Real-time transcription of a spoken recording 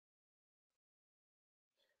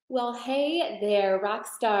Well, hey there, rock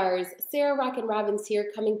stars. Sarah Rockin' Robbins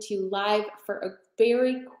here, coming to you live for a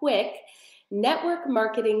very quick network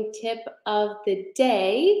marketing tip of the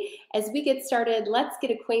day. As we get started, let's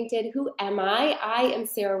get acquainted. Who am I? I am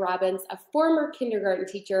Sarah Robbins, a former kindergarten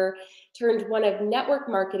teacher turned one of network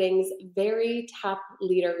marketing's very top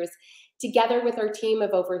leaders. Together with our team of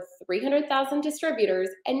over 300,000 distributors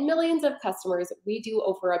and millions of customers, we do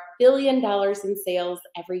over $1 billion in sales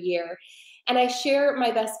every year. And I share my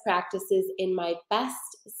best practices in my best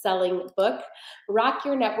selling book, Rock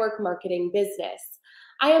Your Network Marketing Business.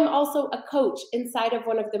 I am also a coach inside of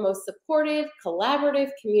one of the most supportive, collaborative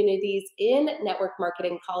communities in network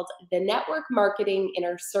marketing called the Network Marketing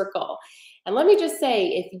Inner Circle. And let me just say,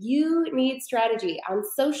 if you need strategy on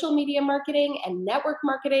social media marketing and network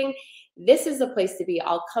marketing, this is the place to be.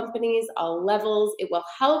 All companies, all levels. It will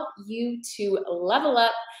help you to level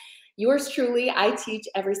up. Yours truly, I teach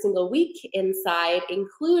every single week inside,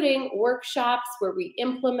 including workshops where we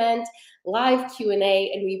implement live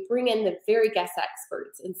Q&A and we bring in the very guest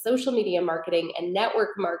experts in social media marketing and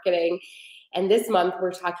network marketing. And this month,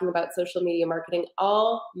 we're talking about social media marketing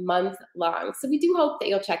all month long. So we do hope that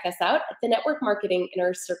you'll check us out at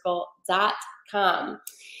thenetworkmarketinginnercircle.com.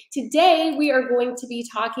 Today, we are going to be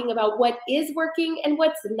talking about what is working and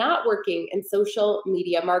what's not working in social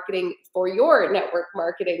media marketing for your network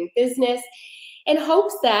marketing business, in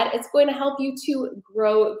hopes that it's going to help you to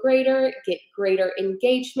grow greater, get greater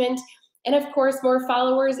engagement, and of course, more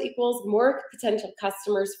followers equals more potential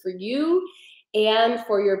customers for you and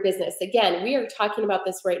for your business. Again, we are talking about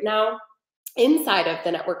this right now inside of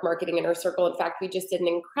the Network Marketing Inner Circle. In fact, we just did an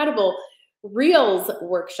incredible Reels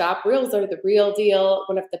workshop. Reels are the real deal,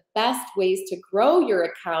 one of the best ways to grow your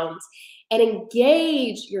account and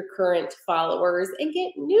engage your current followers and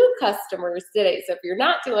get new customers today. So if you're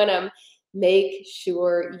not doing them, make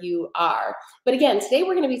sure you are. But again, today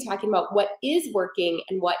we're going to be talking about what is working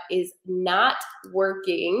and what is not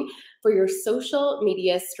working for your social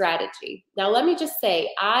media strategy. Now, let me just say,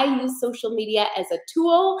 I use social media as a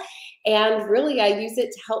tool, and really I use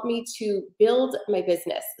it to help me to build my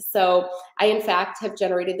business. So I, in fact, have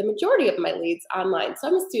generated the majority of my leads online. So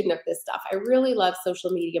I'm a student of this stuff. I really love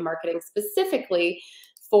social media marketing specifically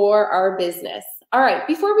for our business. All right,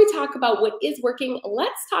 before we talk about what is working,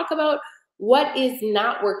 let's talk about what is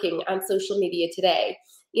not working on social media today.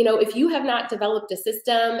 You know, if you have not developed a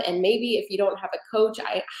system, and maybe if you don't have a coach,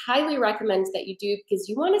 I highly recommend that you do, because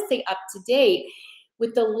you want to stay up to date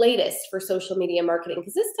with the latest for social media marketing,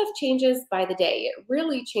 because this stuff changes by the day. It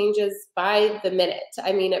really changes by the minute.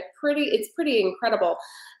 I mean, it's pretty incredible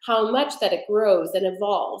how much that it grows and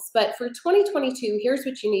evolves. But for 2022, here's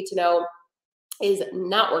what you need to know is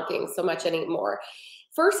not working so much anymore.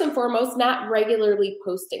 First and foremost, not regularly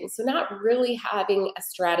posting. So not really having a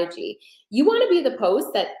strategy. You want to be the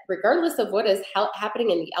post that, regardless of what is happening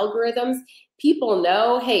in the algorithms, people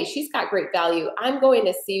know, hey, she's got great value. I'm going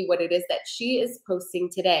to see what it is that she is posting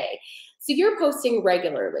today. So you're posting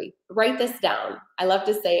regularly. Write this down. I love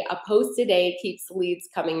to say a post a day keeps leads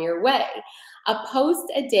coming your way. A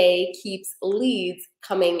post a day keeps leads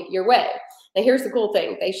coming your way. Now, here's the cool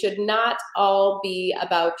thing. They should not all be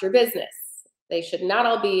about your business. They should not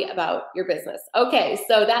all be about your business. Okay,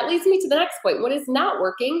 so that leads me to the next point. What is not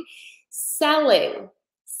working? Selling.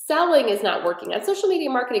 Selling is not working. On social media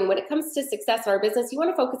marketing, when it comes to success in our business, you want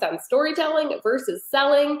to focus on storytelling versus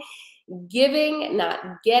selling, giving, not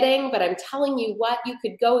getting. But I'm telling you what, you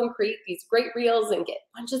could go and create these great reels and get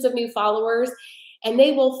bunches of new followers, and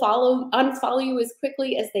they will unfollow you as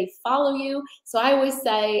quickly as they follow you. So I always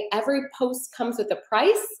say every post comes with a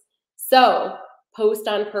price. So post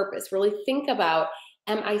on purpose. Really think about,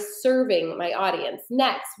 am I serving my audience?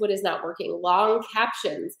 Next, what is not working? Long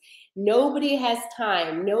captions. Nobody has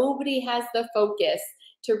time. Nobody has the focus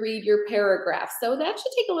to read your paragraph. So that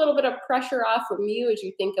should take a little bit of pressure off from you as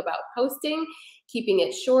you think about posting, keeping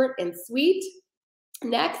it short and sweet.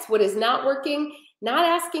 Next, what is not working? Not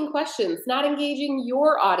asking questions, not engaging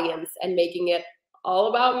your audience and making it all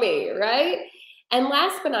about me, right? And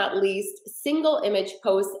last but not least, single image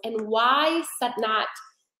posts. And why not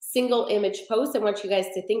single image posts? I want you guys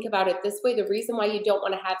to think about it this way. The reason why you don't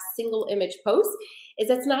want to have single image posts is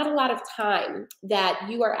it's not a lot of time that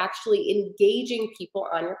you are actually engaging people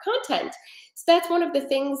on your content. So that's one of the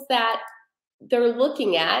things that they're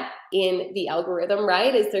looking at in the algorithm,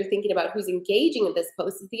 right? Is they're thinking about who's engaging in this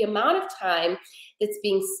post, is the amount of time that's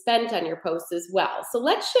being spent on your post as well. So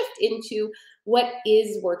let's shift into what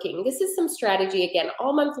is working. This is some strategy, again,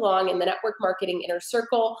 all month long in the Network Marketing Inner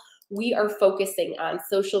Circle. we are focusing on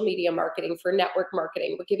social media marketing for network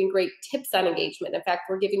marketing. We're giving great tips on engagement. In fact,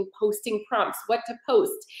 we're giving posting prompts, what to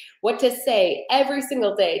post, what to say every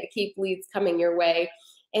single day to keep leads coming your way,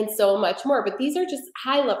 and so much more. But these are just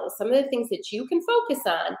high level, some of the things that you can focus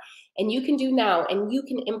on and you can do now and you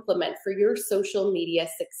can implement for your social media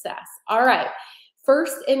success. All right,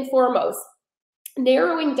 first and foremost,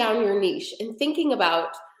 narrowing down your niche and thinking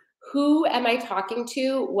about, who am I talking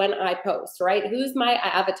to when I post, right? Who's my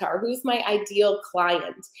avatar? Who's my ideal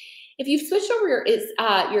client? If you've switched over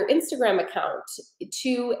your Instagram account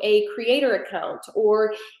to a creator account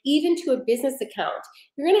or even to a business account,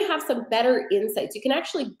 you're going to have some better insights. You can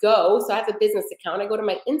actually go, so I have a business account, I go to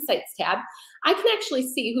my insights tab, I can actually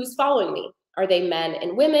see who's following me. Are they men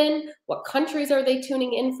and women? What countries are they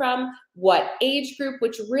tuning in from? What age group?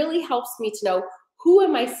 Which really helps me to know, who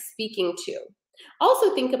am I speaking to?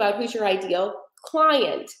 Also think about, who's your ideal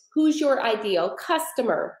client? Who's your ideal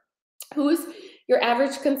customer? Who's your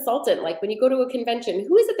average consultant? Like when you go to a convention,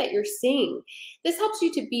 who is it that you're seeing? This helps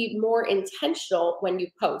you to be more intentional when you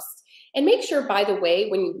post. And make sure, by the way,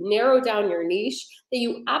 when you narrow down your niche, that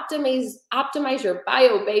you optimize your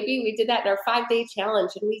bio, baby. We did that in our 5-day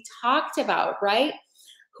challenge, and we talked about, right?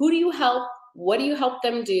 Who do you help? What do you help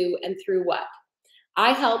them do? And through what?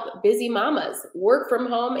 I help busy mamas work from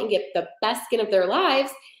home and get the best skin of their lives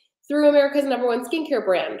through America's #1 skincare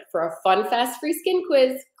brand. For a fun, fast, free skin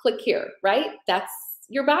quiz, click here, right? That's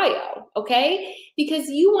your bio, okay? Because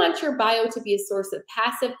you want your bio to be a source of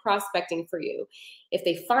passive prospecting for you. If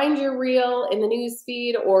they find your reel in the news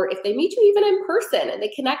feed, or if they meet you even in person and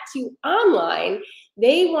they connect you online,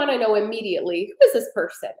 they want to know immediately, who is this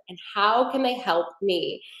person and how can they help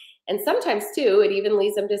me? And sometimes too, it even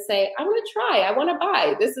leads them to say, I want to try, I want to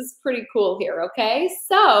buy. This is pretty cool here, okay?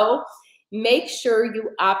 So make sure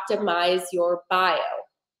you optimize your bio.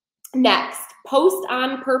 Next, post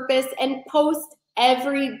on purpose and post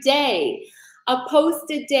every day. A post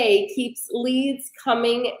a day keeps leads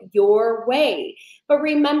coming your way. But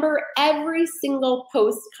remember, every single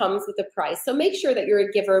post comes with a price. So make sure that you're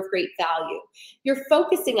a giver of great value. You're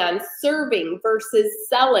focusing on serving versus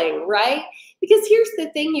selling, right? Because here's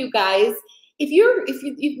the thing, you guys.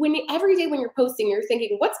 Every day when you're posting, you're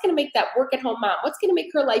thinking, what's going to make that work-at-home mom? What's going to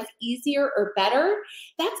make her life easier or better?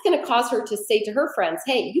 That's going to cause her to say to her friends,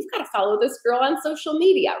 hey, you've got to follow this girl on social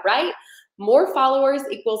media, right? More followers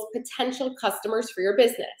equals potential customers for your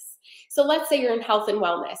business. So let's say you're in health and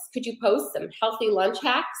wellness. Could you post some healthy lunch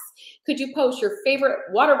hacks? Could you post your favorite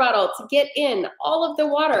water bottle to get in all of the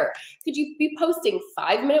water? Could you be posting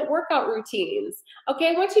 5-minute workout routines? Okay,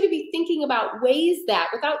 I want you to be thinking about ways that,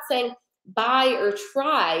 without saying buy or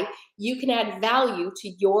try, you can add value to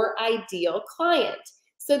your ideal client.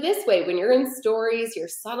 So this way, when you're in stories, you're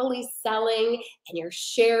subtly selling and you're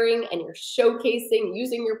sharing and you're showcasing,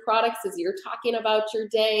 using your products as you're talking about your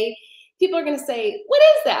day. People are going to say, what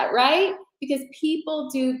is that, right? Because people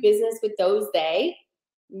do business with those they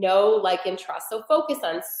know, like, and trust. So focus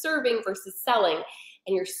on serving versus selling,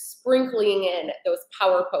 and you're sprinkling in those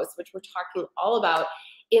power posts, which we're talking all about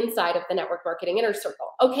inside of the Network Marketing Inner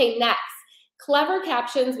Circle. Okay, next, clever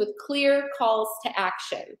captions with clear calls to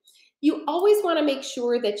action. You always want to make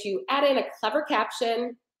sure that you add in a clever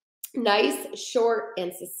caption, nice, short,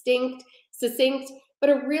 and succinct, but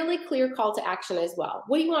a really clear call to action as well.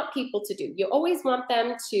 What do you want people to do? You always want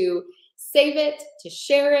them to save it, to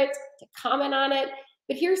share it, to comment on it.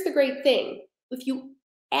 But here's the great thing. If you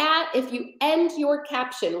end your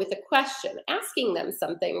caption with a question, asking them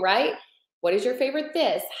something, right? What is your favorite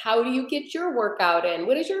this? How do you get your workout in?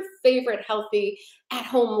 What is your favorite healthy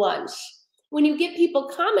at-home lunch? When you get people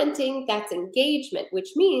commenting, that's engagement, which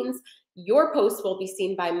means your post will be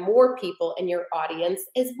seen by more people in your audience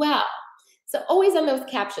as well. So always on those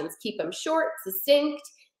captions, keep them short, succinct,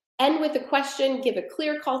 end with a question, give a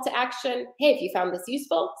clear call to action. Hey, if you found this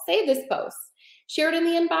useful, save this post. Share it in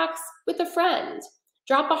the inbox with a friend.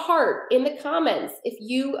 Drop a heart in the comments if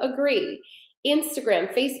you agree.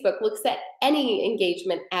 Instagram, Facebook looks at any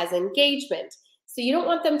engagement as engagement. So you don't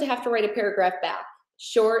want them to have to write a paragraph back.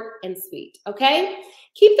 Short and sweet, okay?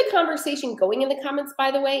 Keep the conversation going in the comments, by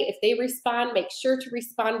the way. If they respond, make sure to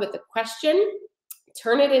respond with a question.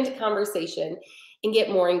 Turn it into conversation and get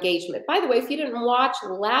more engagement. By the way, if you didn't watch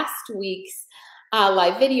last week's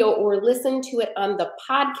live video or listen to it on the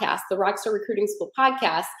podcast, the Rockstar Recruiting School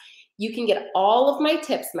podcast, you can get all of my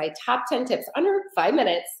tips, my top 10 tips under 5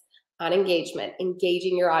 minutes on engagement,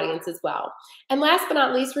 engaging your audience as well. And last but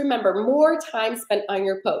not least, remember, more time spent on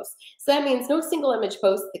your posts. So that means no single image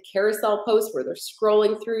post, the carousel post where they're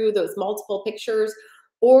scrolling through those multiple pictures,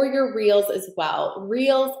 or your reels as well.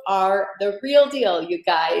 Reels are the real deal, you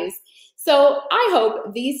guys. So I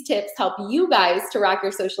hope these tips help you guys to rock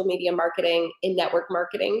your social media marketing in network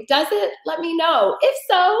marketing. Does it? Let me know. If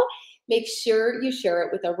so, make sure you share it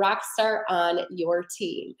with a rock star on your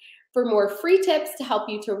team. For more free tips to help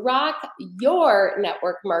you to rock your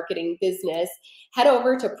network marketing business, head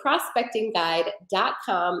over to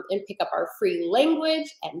prospectingguide.com and pick up our free language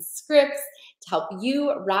and scripts to help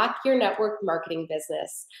you rock your network marketing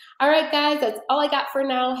business. All right, guys, that's all I got for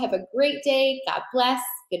now. Have a great day. God bless.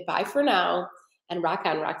 Goodbye for now. And rock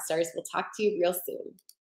on, rock stars. We'll talk to you real soon.